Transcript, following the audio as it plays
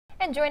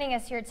And joining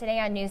us here today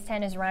on News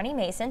 10 is Ronnie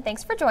Mason.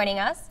 Thanks for joining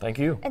us. Thank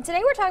you. And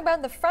today we're talking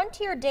about the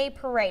Frontier Day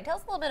Parade. Tell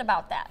us a little bit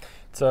about that.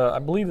 It's, I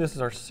believe this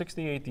is our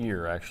 68th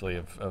year actually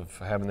of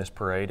having this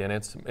parade, and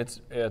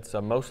it's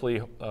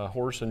mostly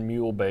horse and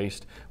mule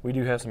based. We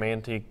do have some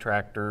antique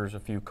tractors, a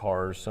few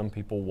cars, some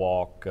people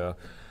walk,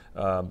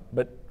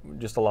 but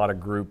just a lot of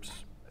groups.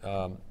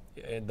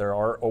 And there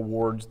are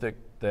awards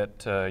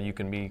that you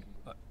can be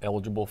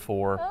eligible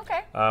for. Okay.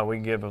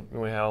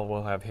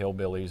 We'll have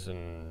hillbillies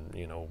and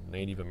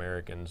Native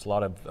Americans, a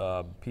lot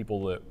of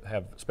people that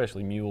have,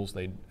 especially mules,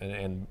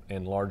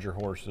 and larger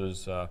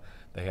horses.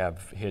 They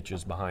have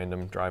hitches behind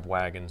them, drive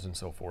wagons and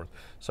so forth.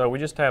 So we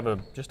just have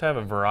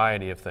a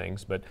variety of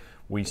things. But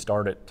we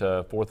start at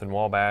 4th and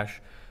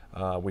Wabash.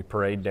 We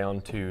parade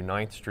down to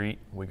 9th Street.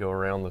 We go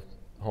around the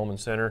Holman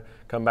Center,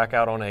 come back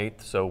out on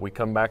 8th. So we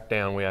come back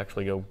down. We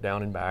actually go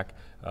down and back.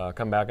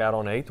 Come back out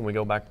on 8th, and we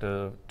go back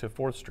to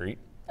 4th Street.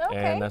 Okay.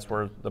 And that's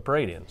where the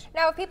parade ends.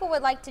 Now, if people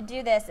would like to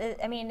do this,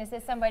 is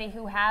this somebody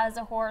who has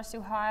a horse,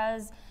 who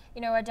has,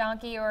 a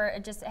donkey, or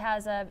just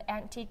has an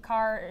antique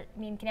car?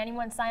 Can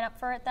anyone sign up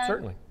for it then?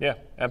 Certainly, yeah,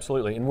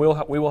 absolutely. And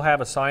we will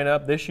have a sign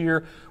up this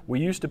year. We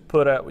used to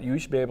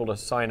be able to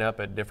sign up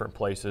at different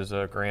places,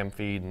 Graham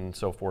Feed and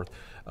so forth.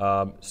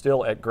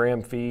 Still at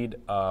Graham Feed,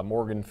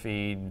 Morgan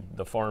Feed,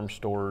 the farm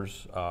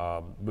stores,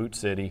 Boot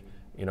City,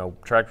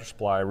 Tractor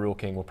Supply, Rural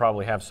King. We'll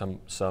probably have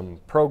some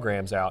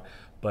programs out.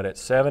 But at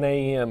 7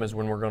 a.m. is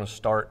when we're going to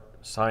start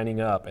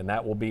signing up, and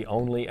that will be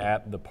only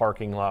at the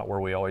parking lot where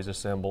we always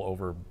assemble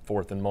over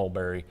 4th and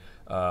Mulberry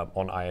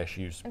on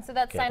ISU's. And so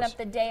that's sign up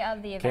the day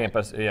of the event.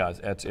 Campus, yeah.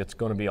 It's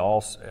going to be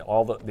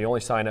the only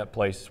sign up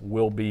place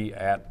will be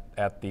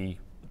at the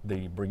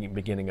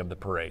beginning of the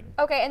parade.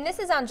 Okay, and this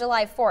is on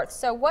July 4th.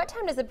 So what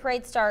time does the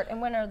parade start,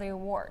 and when are the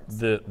awards?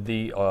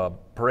 The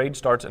parade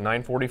starts at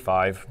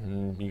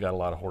 9:45. You got a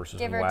lot of horses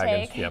Give and or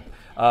wagons. take. Yep.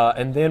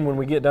 And then when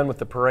we get done with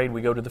the parade,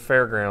 we go to the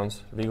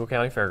fairgrounds, Vigo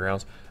County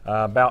Fairgrounds,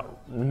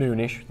 about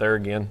noonish. There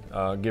again,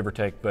 give or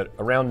take. But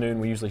around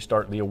noon, we usually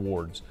start the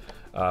awards.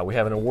 We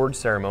have an awards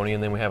ceremony,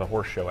 and then we have a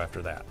horse show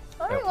after that.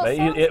 All right,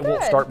 well, It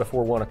won't start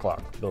before 1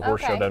 o'clock. The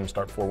horse show doesn't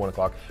start before 1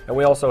 o'clock. And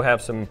we also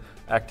have some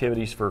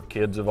activities for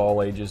kids of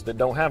all ages that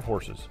don't have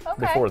horses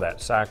before that.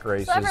 Sack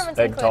races,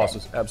 egg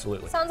tosses,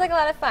 absolutely. Sounds like a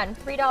lot of fun.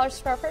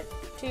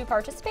 $3 to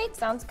participate.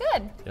 Sounds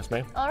good. Yes,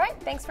 ma'am. All right,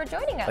 thanks for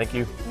joining us. Thank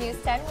you.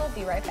 News 10 will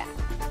be right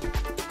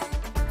back.